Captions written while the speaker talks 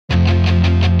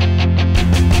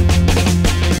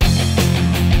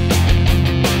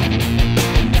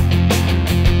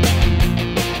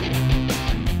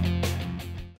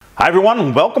Hi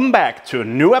everyone, welcome back to a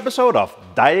new episode of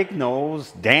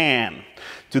DiagnoseDan.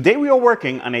 Today we are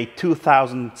working on a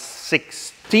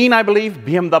 2016, I believe,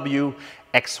 BMW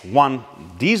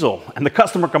X1 diesel. And the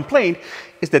customer complaint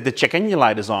is that the check engine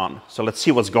light is on. So let's see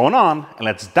what's going on and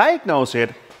let's diagnose it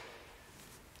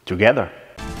together.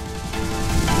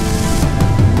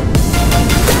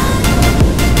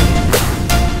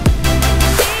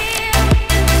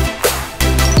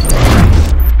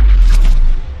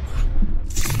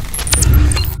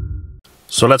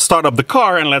 So let's start up the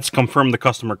car and let's confirm the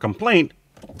customer complaint.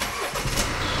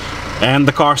 And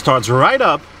the car starts right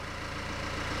up,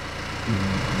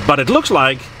 but it looks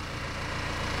like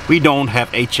we don't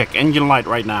have a check engine light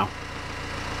right now.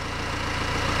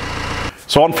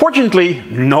 So unfortunately,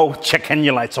 no check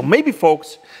engine light. So maybe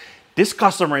folks, this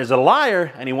customer is a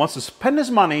liar and he wants to spend his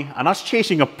money on us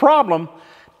chasing a problem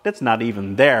that's not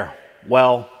even there.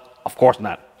 Well, of course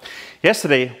not.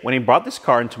 Yesterday, when he brought this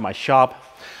car into my shop,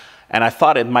 and I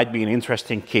thought it might be an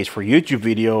interesting case for a YouTube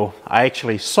video, I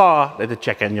actually saw that the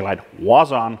check engine light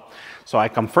was on. So I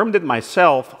confirmed it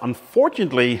myself.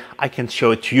 Unfortunately, I can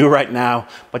show it to you right now,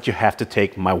 but you have to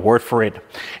take my word for it.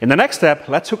 In the next step,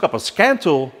 let's hook up a scan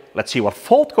tool, let's see what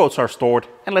fault codes are stored,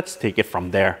 and let's take it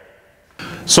from there.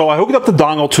 So I hooked up the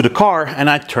dongle to the car and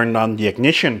I turned on the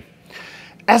ignition.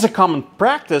 As a common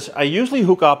practice, I usually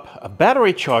hook up a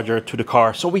battery charger to the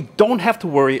car so we don't have to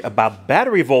worry about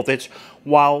battery voltage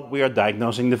while we are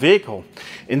diagnosing the vehicle.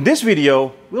 In this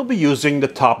video, we'll be using the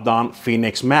top-down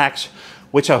Phoenix Max,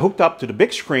 which I hooked up to the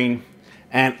big screen.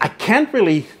 And I can't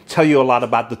really tell you a lot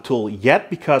about the tool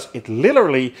yet because it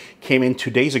literally came in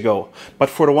 2 days ago. But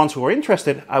for the ones who are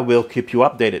interested, I will keep you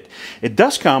updated. It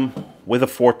does come with a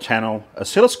 4-channel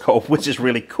oscilloscope, which is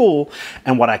really cool.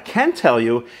 And what I can tell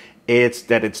you is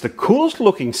that it's the coolest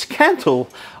looking scan tool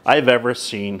I've ever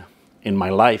seen in my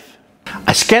life.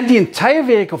 I scanned the entire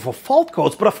vehicle for fault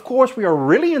codes, but of course we are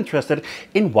really interested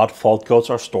in what fault codes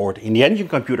are stored in the engine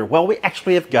computer. Well, we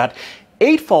actually have got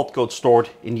 8 fault codes stored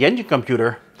in the engine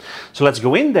computer. So let's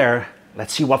go in there,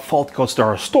 let's see what fault codes there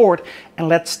are stored, and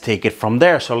let's take it from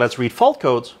there. So let's read fault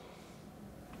codes.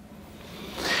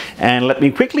 And let me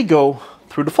quickly go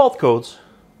through the fault codes.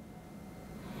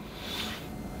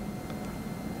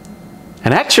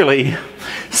 And actually,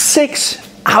 6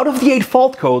 out of the 8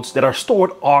 fault codes that are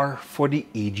stored are for the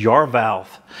EGR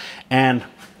valve. And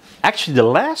actually the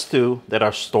last 2 that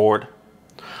are stored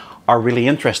are really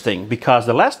interesting because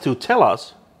the last 2 tell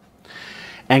us,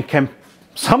 and can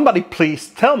somebody please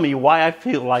tell me why I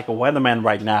feel like a weatherman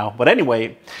right now? But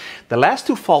anyway, the last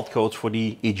 2 fault codes for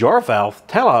the EGR valve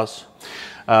tell us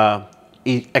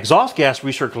exhaust gas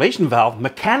recirculation valve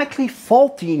mechanically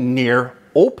faulty near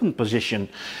open position.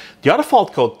 The other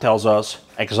fault code tells us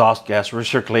exhaust gas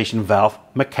recirculation valve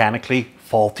mechanically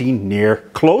faulty near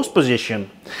closed position.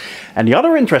 And the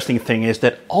other interesting thing is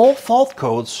that all fault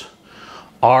codes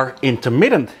are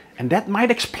intermittent, and that might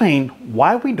explain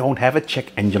why we don't have a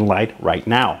check engine light right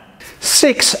now.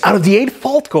 6 out of the 8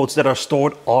 fault codes that are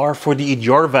stored are for the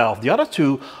EGR valve. The other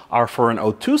 2 are for an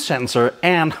O2 sensor,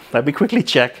 and let me quickly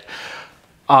check.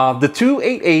 The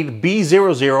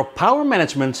 288B00 power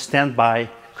management standby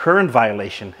current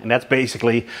violation, and that's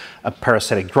basically a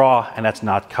parasitic draw, and that's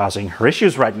not causing her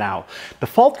issues right now. The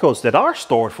fault codes that are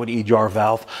stored for the EGR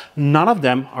valve, none of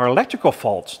them are electrical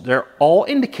faults. They're all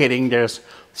indicating there's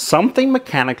something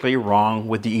mechanically wrong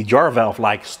with the EGR valve,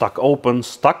 like stuck open,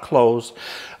 stuck closed,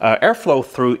 airflow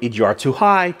through EGR too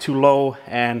high, too low,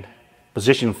 and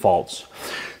position faults.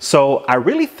 So I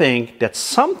really think that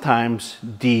sometimes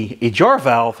the EGR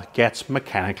valve gets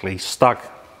mechanically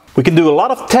stuck. We can do a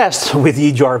lot of tests with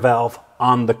the EGR valve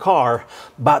on the car,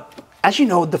 but as you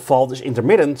know, the fault is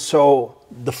intermittent, so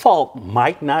the fault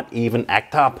might not even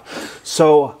act up.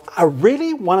 So I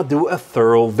really want to do a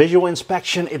thorough visual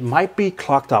inspection. It might be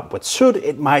clogged up with soot,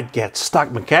 it might get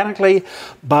stuck mechanically,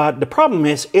 but the problem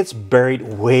is it's buried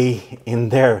way in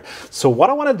there. So what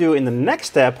I want to do in the next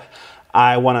step,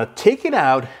 I want to take it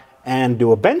out and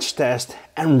do a bench test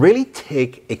and really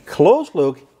take a close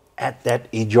look at that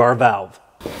EGR valve.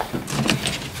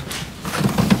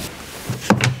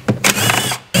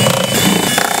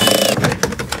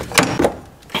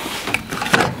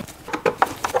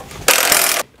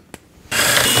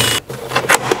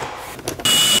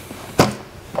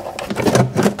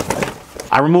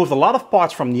 I removed a lot of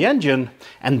parts from the engine,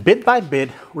 and bit by bit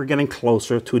we're getting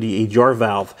closer to the EGR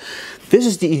valve. This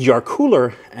is the EGR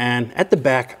cooler, and at the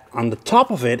back on the top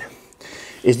of it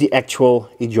is the actual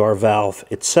EGR valve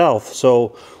itself.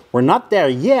 So we're not there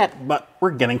yet, but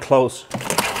we're getting close.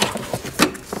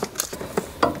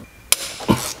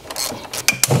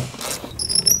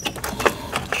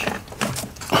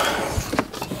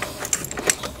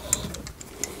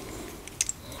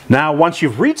 Now, once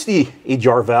you've reached the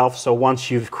EGR valve, so once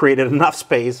you've created enough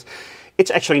space, it's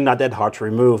actually not that hard to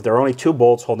remove. There are only 2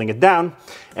 bolts holding it down,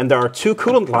 and there are 2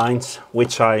 coolant lines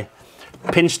which I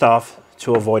pinched off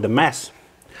to avoid a mess.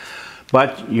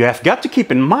 But you have got to keep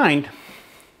in mind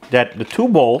that the 2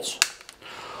 bolts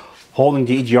holding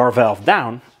the EGR valve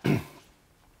down,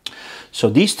 so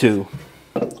these 2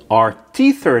 are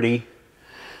T30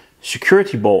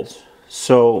 security bolts.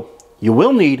 So you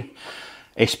will need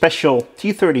a special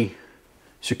T30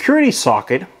 security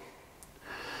socket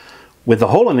with a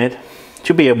hole in it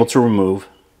to be able to remove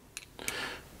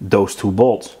those 2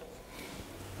 bolts.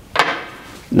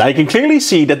 Now you can clearly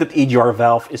see that the EGR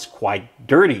valve is quite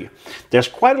dirty. There's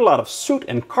quite a lot of soot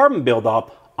and carbon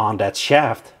buildup on that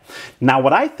shaft. Now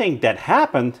what I think that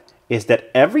happened is that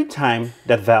every time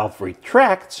that valve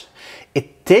retracts,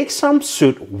 it takes some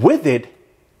soot with it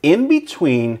in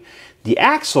between the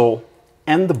axle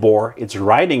and the bore it's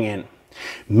riding in,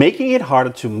 making it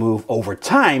harder to move over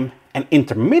time, and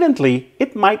intermittently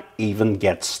it might even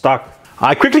get stuck.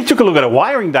 I quickly took a look at a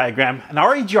wiring diagram, and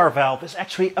our EGR valve is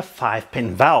actually a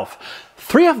 5-pin valve.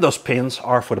 3 of those pins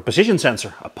are for the position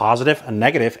sensor, a positive, a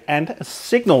negative, and a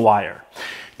signal wire.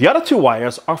 The other 2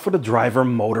 wires are for the driver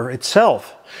motor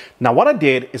itself. Now what I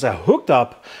did is I hooked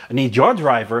up an EGR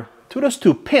driver to those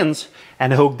 2 pins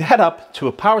and hook that up to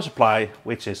a power supply,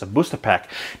 which is a booster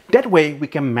pack. That way we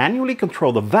can manually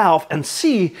control the valve and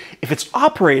see if it's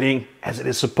operating as it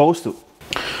is supposed to.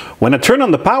 When I turn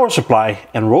on the power supply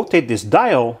and rotate this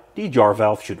dial, the EGR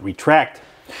valve should retract.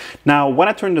 Now when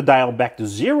I turn the dial back to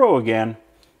 0 again,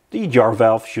 the EGR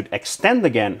valve should extend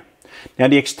again. Now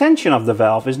the extension of the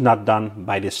valve is not done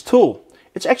by this tool.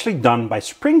 It's actually done by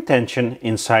spring tension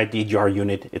inside the EGR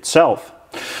unit itself.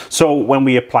 So when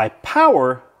we apply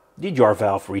power, the EGR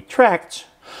valve retracts,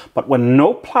 but when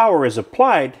no power is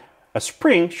applied, a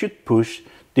spring should push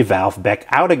the valve back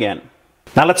out again.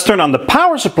 Now let's turn on the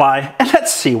power supply and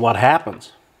let's see what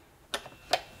happens.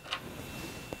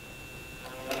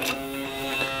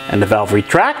 And the valve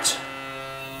retracts,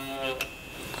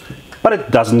 but it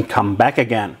doesn't come back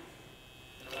again.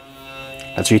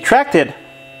 Let's retract it.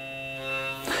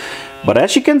 But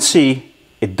as you can see,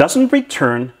 it doesn't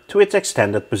return to its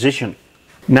extended position.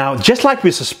 Now, just like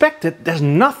we suspected, there's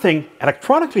nothing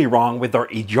electronically wrong with our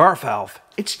EGR valve.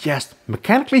 It's just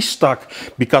mechanically stuck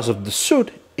because of the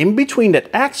soot in between that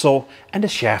axle and the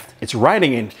shaft it's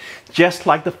riding in, just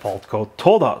like the fault code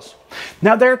told us.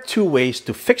 Now, there are 2 ways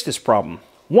to fix this problem.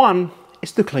 One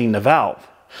is to clean the valve,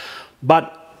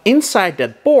 but inside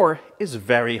that bore is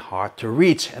very hard to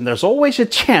reach, and there's always a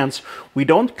chance we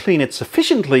don't clean it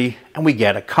sufficiently and we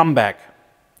get a comeback.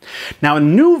 Now a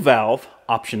new valve,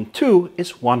 option 2,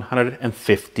 is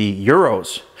 150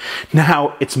 euros.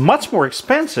 Now it's much more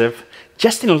expensive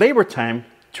just in labor time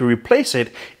to replace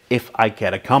it if I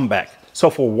get a comeback. So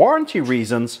for warranty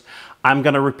reasons, I'm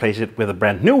gonna replace it with a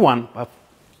brand new one. But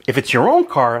if it's your own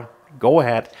car, go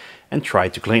ahead and try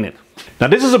to clean it. Now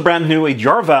this is a brand new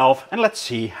EGR valve, and let's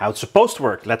see how it's supposed to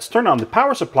work. Let's turn on the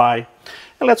power supply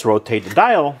and let's rotate the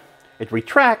dial. It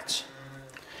retracts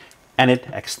and it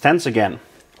extends again.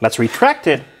 Let's retract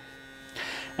it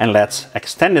and let's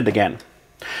extend it again.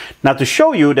 Now to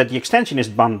show you that the extension is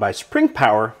done by spring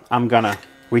power, I'm gonna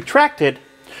retract it,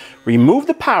 remove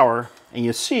the power, and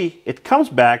you see it comes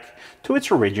back to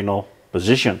its original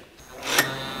position.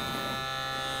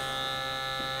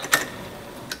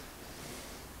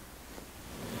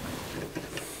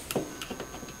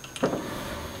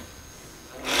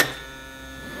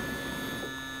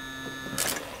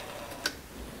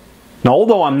 Now,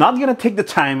 although I'm not going to take the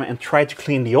time and try to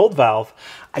clean the old valve,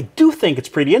 I do think it's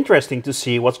pretty interesting to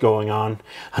see what's going on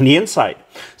the inside.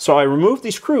 So I removed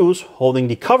these screws holding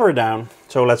the cover down.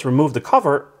 So let's remove the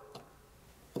cover.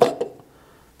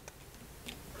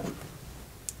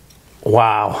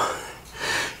 Wow.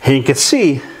 And you can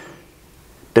see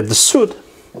that the soot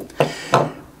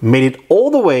made it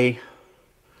all the way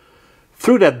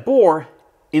through that bore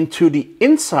into the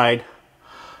inside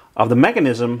of the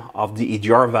mechanism of the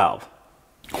EGR valve.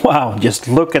 Wow, just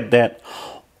look at that.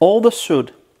 All the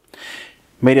soot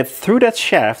made it through that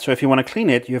shaft. So if you want to clean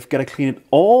it, you've got to clean it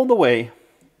all the way.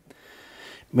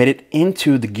 Made it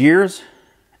into the gears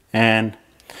and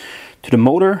to the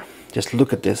motor. Just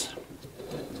look at this.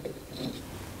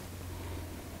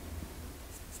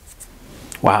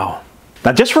 Wow.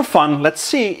 Now just for fun, let's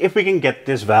see if we can get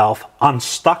this valve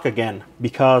unstuck again,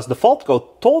 because the fault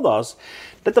code told us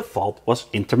that the fault was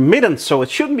intermittent, so it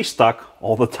shouldn't be stuck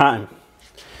all the time.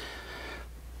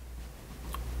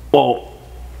 Well,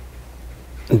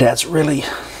 that's really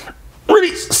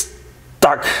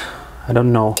stuck. I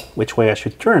don't know which way I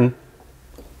should turn.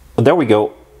 But there we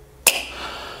go.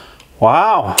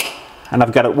 Wow, and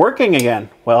I've got it working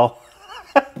again. Well,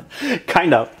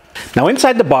 kind of. Now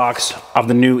inside the box of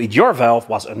the new Egr valve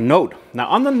was a note. Now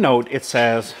on the note it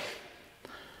says,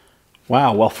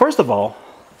 wow, well first of all,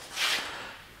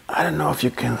 I don't know if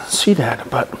you can see that,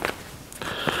 but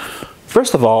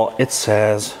first of all it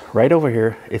says, right over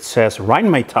here, it says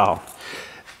Rheinmetall.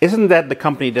 Isn't that the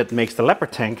company that makes the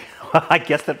leopard tank? Well, I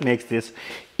guess that makes this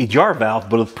Egr valve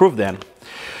bulletproof then.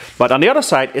 But on the other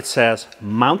side it says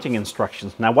mounting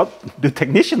instructions. Now what do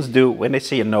technicians do when they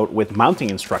see a note with mounting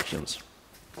instructions?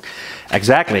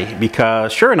 Exactly,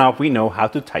 because sure enough we know how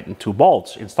to tighten two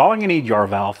bolts. Installing an Egr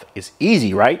valve is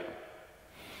easy, right?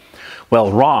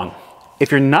 Well, wrong.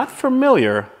 If you're not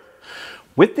familiar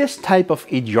with this type of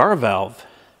Egr valve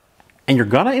and you're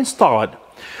gonna install it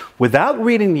without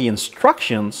reading the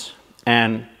instructions,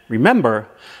 and remember,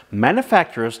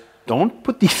 manufacturers don't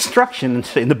put the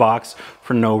instructions in the box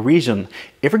for no reason.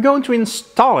 If you're going to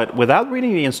install it without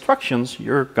reading the instructions,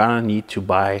 you're gonna need to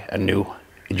buy a new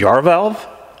Egr valve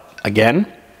again,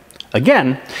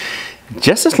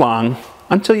 just as long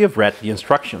until you've read the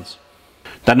instructions.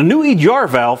 Now the new Egr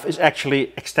valve is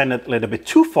actually extended a little bit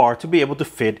too far to be able to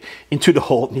fit into the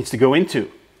hole it needs to go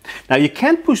into. Now you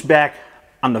can't push back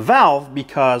on the valve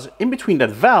because in between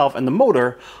that valve and the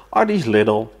motor are these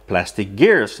little plastic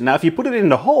gears. Now if you put it in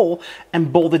the hole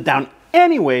and bolt it down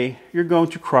anyway, you're going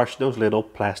to crush those little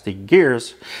plastic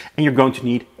gears and you're going to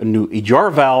need a new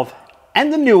Egr valve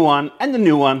and the new one and the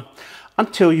new one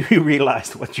until you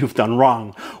realize what you've done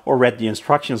wrong or read the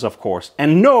instructions, of course.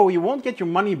 And no, you won't get your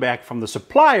money back from the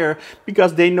supplier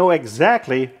because they know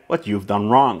exactly what you've done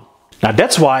wrong. Now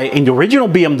that's why in the original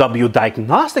BMW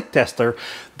diagnostic tester,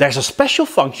 there's a special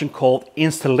function called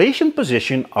installation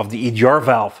position of the Egr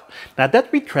valve. Now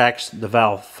that retracts the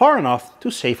valve far enough to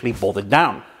safely bolt it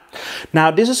down. Now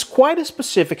this is quite a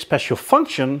specific special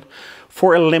function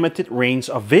for a limited range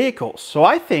of vehicles. So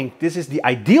I think this is the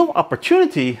ideal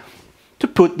opportunity to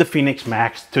put the Phoenix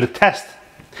Max to the test.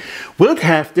 Will it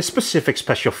have this specific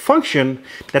special function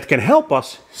that can help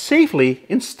us safely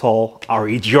install our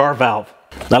Egr valve?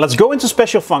 Now let's go into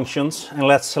special functions and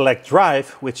let's select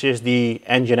drive, which is the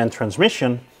engine and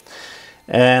transmission.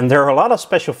 And there are a lot of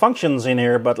special functions in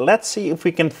here, but let's see if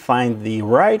we can find the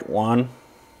right one.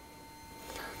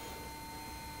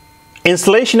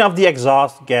 Installation of the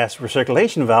exhaust gas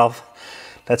recirculation valve.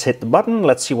 Let's hit the button,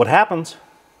 let's see what happens.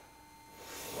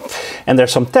 And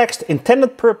there's some text.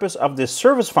 Intended purpose of this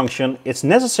service function. It's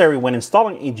necessary when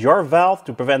installing Egr valve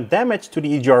to prevent damage to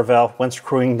the Egr valve when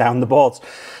screwing down the bolts.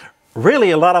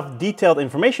 Really a lot of detailed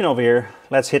information over here.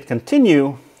 Let's hit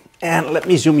continue and let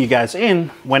me zoom you guys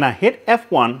in. When I hit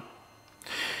F1,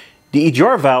 the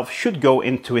Egr valve should go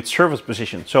into its service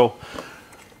position. So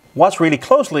watch really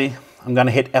closely. I'm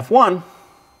gonna hit F1.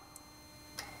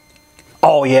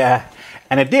 Oh yeah,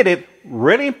 and it did it.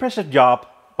 Really impressive job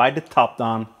by the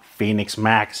top-down Phoenix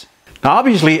Max. Now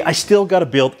obviously I still got to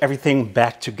build everything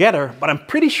back together, but I'm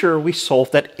pretty sure we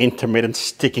solved that intermittent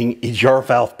sticking Egr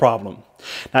valve problem.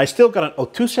 Now I still got an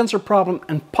O2 sensor problem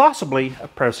and possibly a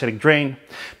parasitic drain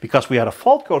because we had a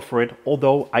fault code for it,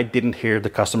 although I didn't hear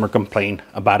the customer complain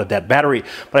about a dead battery.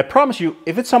 But I promise you,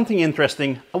 if it's something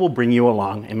interesting, I will bring you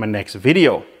along in my next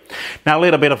video. Now a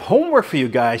little bit of homework for you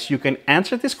guys. You can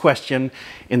answer this question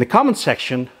in the comment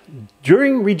section.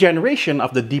 During regeneration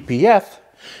of the DPF,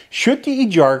 should the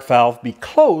Egr valve be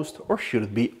closed or should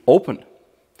it be open?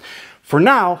 For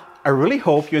now, I really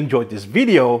hope you enjoyed this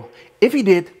video. If you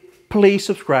did, please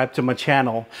subscribe to my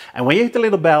channel. And when you hit the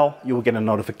little bell, you will get a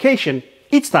notification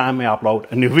each time I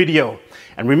upload a new video.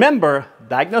 And remember,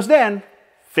 DiagnoseDan,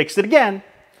 fixed it again.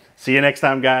 See you next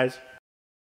time, guys.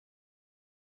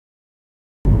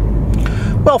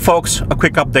 Well, folks, a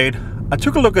quick update. I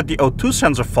took a look at the O2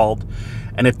 sensor fault,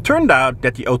 and it turned out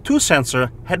that the O2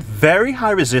 sensor had very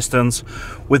high resistance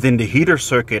within the heater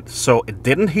circuit, so it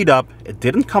didn't heat up, it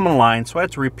didn't come online, so I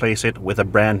had to replace it with a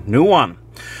brand new one.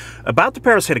 About the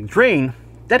parasitic drain,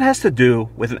 that has to do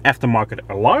with an aftermarket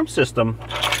alarm system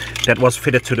that was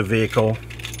fitted to the vehicle,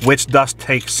 which does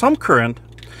take some current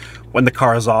when the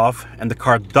car is off, and the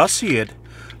car does see it,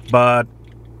 but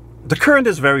the current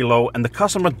is very low and the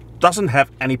customer doesn't have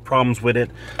any problems with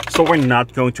it, so we're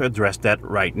not going to address that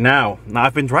right now. Now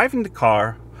I've been driving the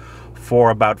car for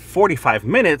about 45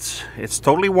 minutes. It's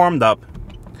totally warmed up.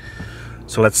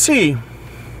 So let's see.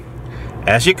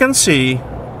 As you can see,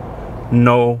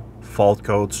 no fault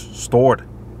codes stored.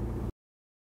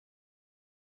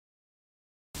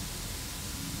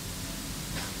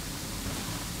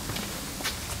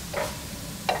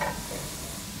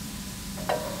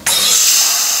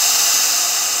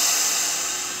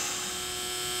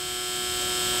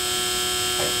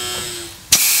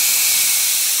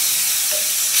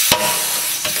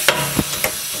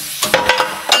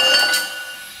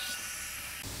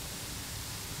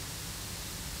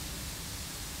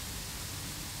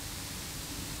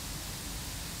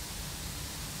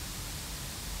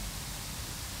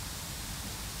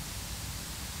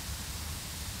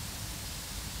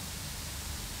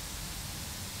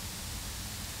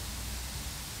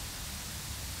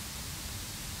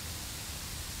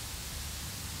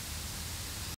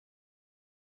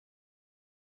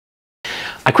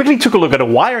 I quickly took a look at a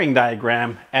wiring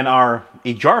diagram, and our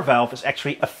Egr valve is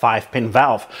actually a 5-pin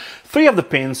valve. 3 of the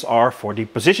pins are for the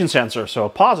position sensor, so a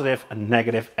positive, a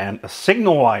negative, and a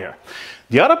signal wire.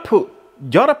 The other 2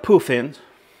 pins,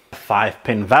 a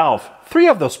 5-pin valve. 3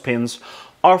 of those pins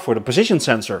are for the position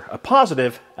sensor, a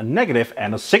positive, a negative,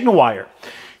 and a signal wire.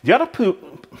 The other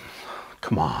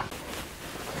come on.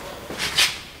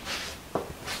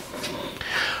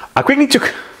 I quickly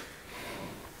took